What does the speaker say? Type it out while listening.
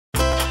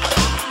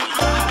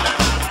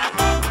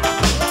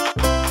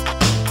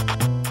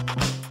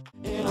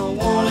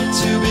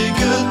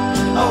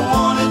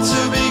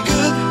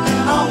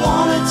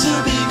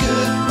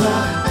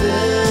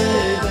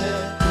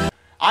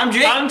I'm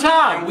Jake. I'm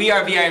Tom. And we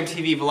are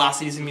VIMTV,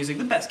 Velocities in Music,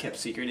 the best kept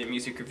secret in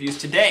music reviews.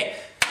 Today,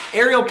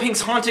 Ariel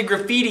Pink's Haunted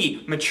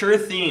Graffiti, Mature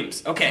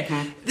Themes.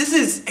 Okay, this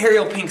is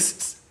Ariel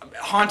Pink's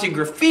Haunted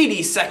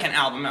Graffiti second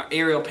album. Now,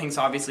 Ariel Pink's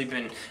obviously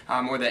been,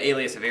 or the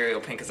alias of Ariel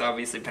Pink has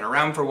obviously been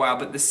around for a while,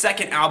 but the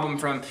second album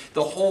from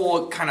the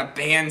whole kind of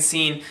band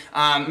scene,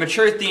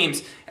 Mature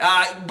Themes,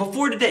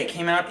 Before Today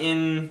came out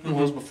in, well,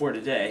 it was before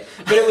today,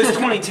 but it was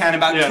 2010,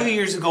 about 2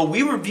 years ago.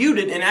 We reviewed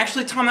it, and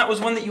actually, Tom, that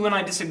was one that you and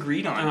I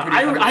disagreed on.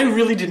 I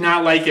really did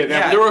not like it.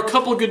 Yeah. There were a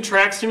couple good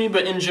tracks to me,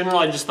 but in general,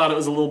 I just thought it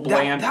was a little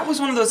bland. That was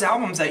one of those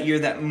albums that year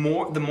that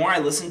the more I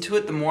listened to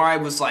it, the more I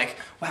was like,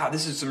 wow,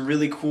 this is some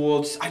really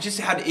cool.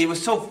 It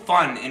was so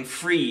fun and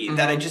free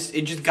that it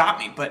just got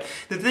me. But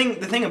the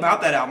thing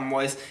about that album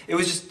was it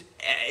was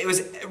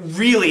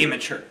really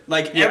immature.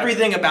 Like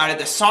everything about it,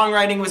 the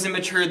songwriting was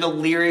immature, the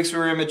lyrics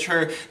were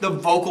immature, the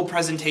vocal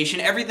presentation,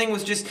 everything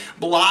was just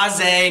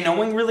blasé. No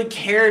one really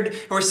cared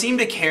or seemed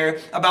to care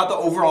about the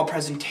overall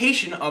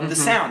presentation of the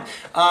sound.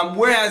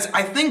 Whereas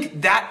I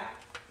think that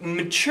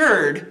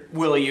matured,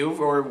 will you,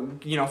 or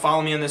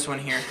follow me on this one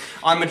here,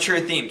 on Mature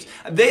Themes.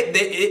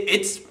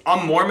 It's a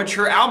more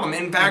mature album.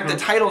 In fact, the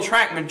title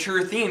track,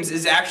 Mature Themes,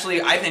 is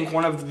actually, I think,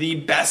 one of the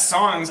best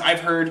songs I've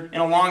heard in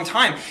a long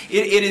time.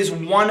 It is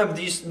one of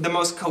the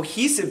most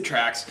cohesive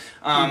tracks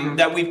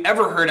that we've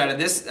ever heard out of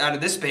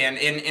this band,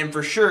 and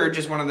for sure,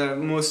 just one of the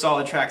most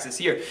solid tracks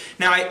this year.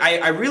 Now,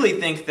 I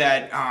really think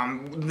that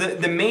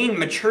the main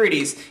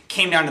maturities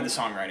came down to the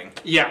songwriting.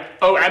 Yeah.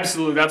 Oh,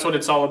 absolutely. That's what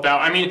it's all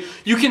about. I mean,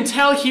 you can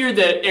tell here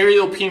that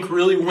Ariel Pink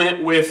really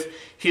went with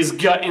his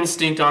gut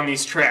instinct on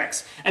these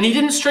tracks. And he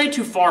didn't stray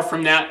too far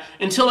from that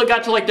until it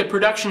got to like the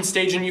production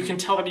stage, and you can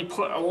tell that he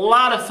put a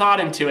lot of thought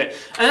into it.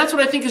 And that's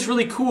what I think is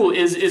really cool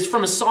is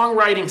from a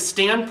songwriting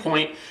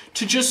standpoint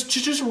to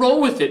just roll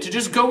with it, to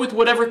just go with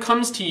whatever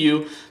comes to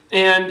you.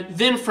 And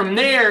then from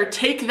there,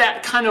 take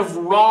that kind of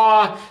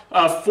raw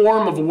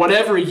form of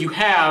whatever you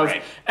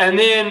have, and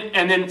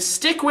then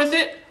stick with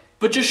it,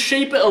 but just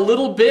shape it a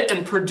little bit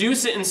and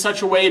produce it in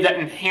such a way that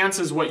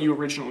enhances what you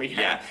originally had.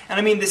 Yeah, and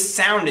I mean, this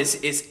sound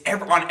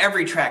on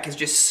every track is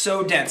just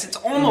so dense. It's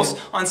almost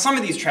on some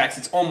of these tracks,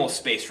 it's almost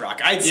space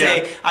rock. I'd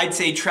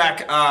say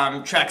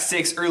track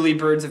 6, Early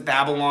Birds of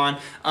Babylon.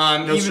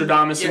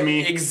 Nostradamus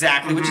Me.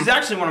 Exactly, which is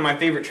actually one of my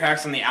favorite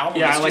tracks on the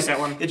album. Yeah, I like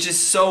that one. It's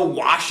just so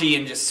washy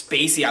and just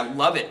spacey. I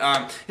love it.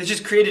 It's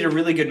just created a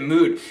really good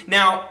mood.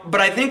 Now, but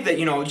I think that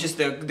just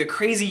the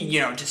crazy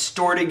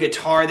distorted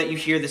guitar that you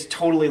hear, this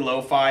totally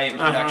lo-fi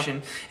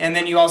production, and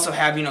then you also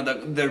have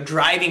the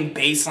driving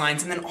bass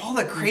lines, and then all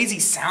the crazy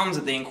sounds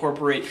that they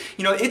incorporate.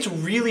 It's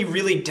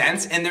really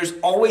dense, and there's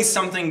always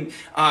something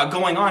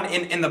going on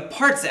in the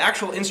parts, the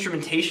actual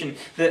instrumentation,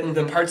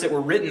 the parts that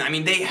were written. I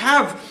mean, they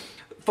have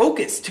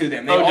focus to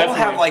them. They all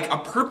have like a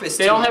purpose.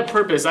 They all have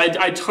purpose.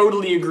 I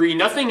totally agree.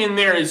 Nothing in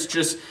there is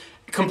just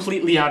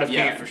completely out of hand.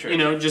 Yeah, for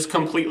sure. Just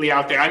completely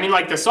out there. I mean,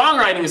 like the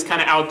songwriting is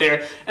kind of out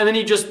there, and then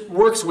he just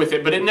works with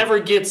it, but it never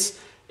gets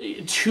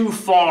too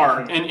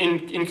far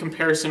in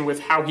comparison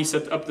with how he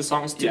set up the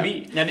songs to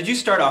be. Now, did you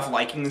start off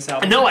liking this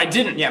album? No, I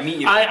didn't. Yeah, me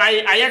either.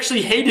 I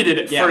actually hated it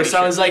at first.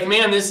 I was like,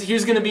 man,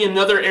 here's going to be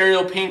another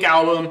Ariel Pink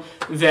album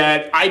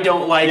that I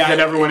don't like, that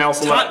everyone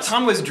else likes.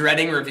 Tom was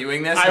dreading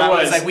reviewing this. I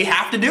was like, we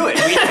have to do it.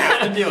 We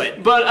have to do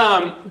it.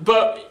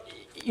 But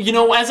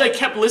as I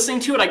kept listening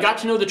to it, I got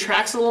to know the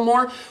tracks a little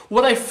more.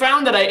 What I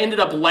found that I ended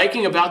up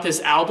liking about this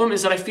album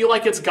is that I feel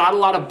like it's got a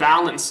lot of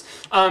balance.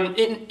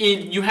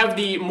 You have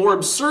the more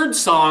absurd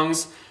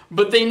songs,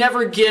 but they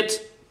never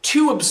get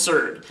too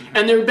absurd.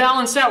 And they're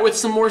balanced out with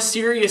some more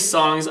serious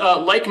songs,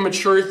 like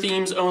Mature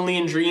Themes, Only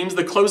in Dreams,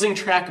 the closing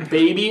track,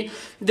 Baby.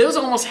 Those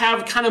almost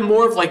have kind of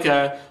more of like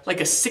a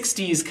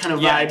 60s kind of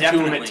vibe to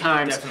them at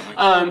times.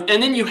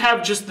 And then you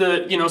have just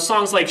the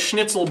songs like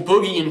Schnitzel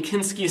Boogie and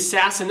Kinski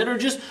Assassin that are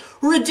just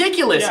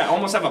ridiculous. Yeah,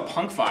 almost have a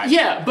punk vibe.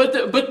 Yeah, but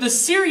the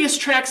serious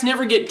tracks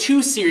never get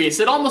too serious.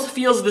 It almost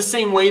feels the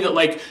same way that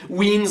like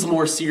Ween's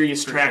more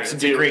serious tracks do.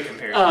 It's a great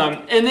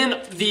comparison. And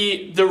then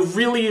the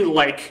really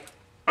like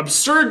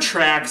absurd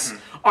tracks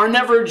are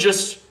never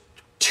just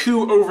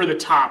too over the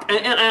top.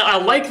 And I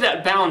like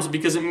that balance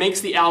because it makes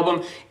the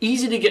album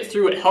easy to get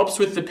through. It helps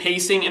with the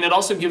pacing, and it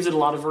also gives it a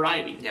lot of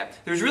variety. Yeah,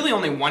 there's really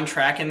only one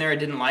track in there I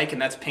didn't like,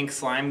 and that's Pink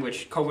Slime,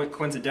 which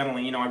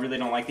coincidentally, I really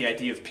don't like the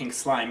idea of pink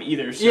slime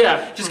either.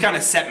 So just kind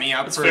of set me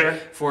up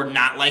for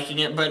not liking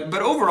it. But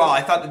overall,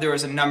 I thought that there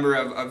was a number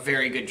of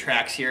very good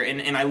tracks here,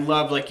 and I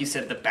love, like you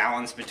said, the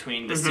balance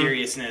between the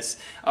seriousness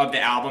of the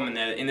album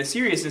and the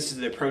seriousness of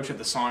the approach of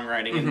the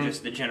songwriting and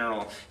just the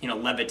general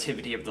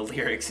levitivity of the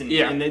lyrics, and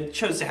it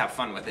chose to have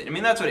fun with it. I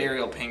mean, that's what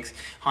Ariel Pink's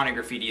Haunted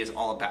Graffiti is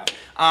all about.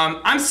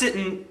 I'm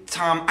sitting,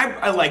 Tom,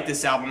 I like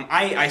this album.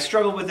 I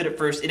struggled with it at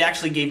first. It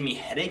actually gave me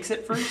headaches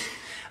at first.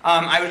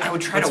 I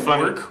would try to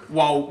work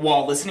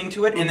while listening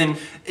to it, and then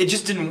it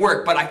just didn't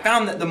work. But I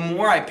found that the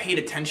more I paid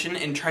attention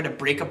and tried to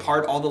break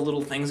apart all the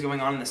little things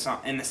going on in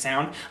the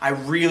sound, I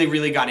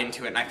really got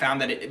into it, and I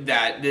found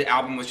that the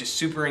album was just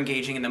super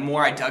engaging. And the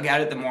more I dug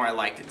at it, the more I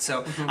liked it.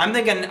 So I'm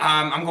thinking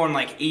I'm going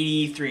like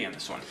 83 on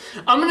this one.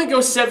 I'm gonna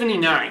go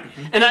 79,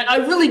 and I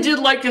really did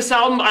like this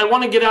album. I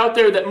want to get out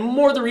there that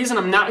more the reason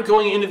I'm not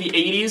going into the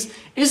 80s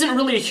isn't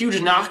really a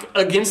huge knock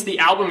against the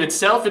album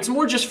itself. It's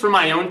more just for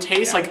my own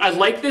taste. Like, I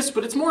like this,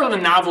 but it's more of a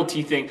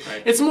novelty thing.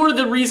 Right. It's more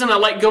the reason I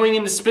like going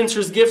into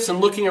Spencer's Gifts and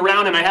looking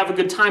around and I have a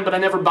good time, but I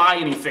never buy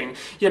anything.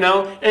 You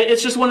know,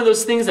 it's just one of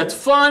those things that's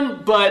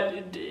fun,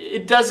 but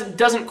it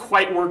doesn't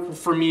quite work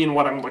for me and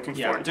what I'm looking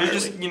for entirely.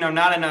 There's just,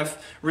 not enough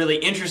really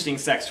interesting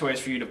sex toys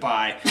for you to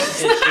buy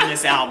in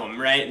this album,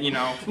 right?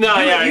 No,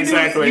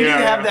 exactly. You do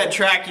have that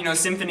track,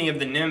 Symphony of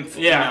the Nymph.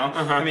 Yeah.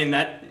 I mean,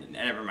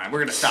 never mind. We're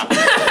gonna stop.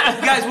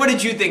 Guys, what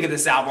did you think of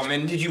this album?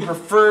 And did you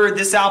prefer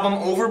this album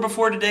over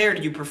Before Today, or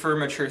did you prefer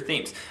mature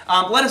themes?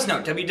 Let us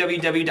know.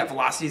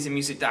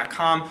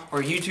 www.velocitiesandmusic.com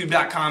or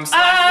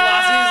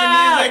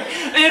youtube.com/velocitiesandmusic.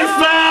 It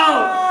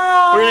fell.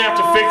 We're gonna have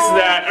to fix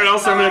that, or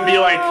else I'm gonna be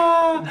like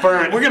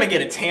burnt. We're gonna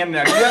get a tan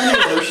now. Do you have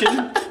any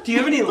lotion? Do you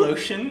have any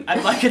lotion?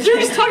 I'd like a tan. You're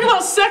just talking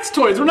about sex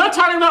toys. We're not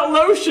talking about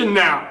lotion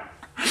now.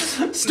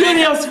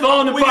 Studio's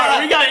falling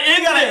apart. We gotta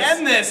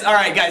end this. All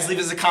right, guys, leave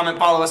us a comment.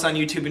 Follow us on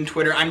YouTube and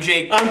Twitter. I'm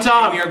Jake. I'm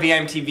Tom. We are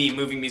VIMTV,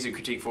 moving music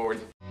critique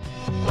forward.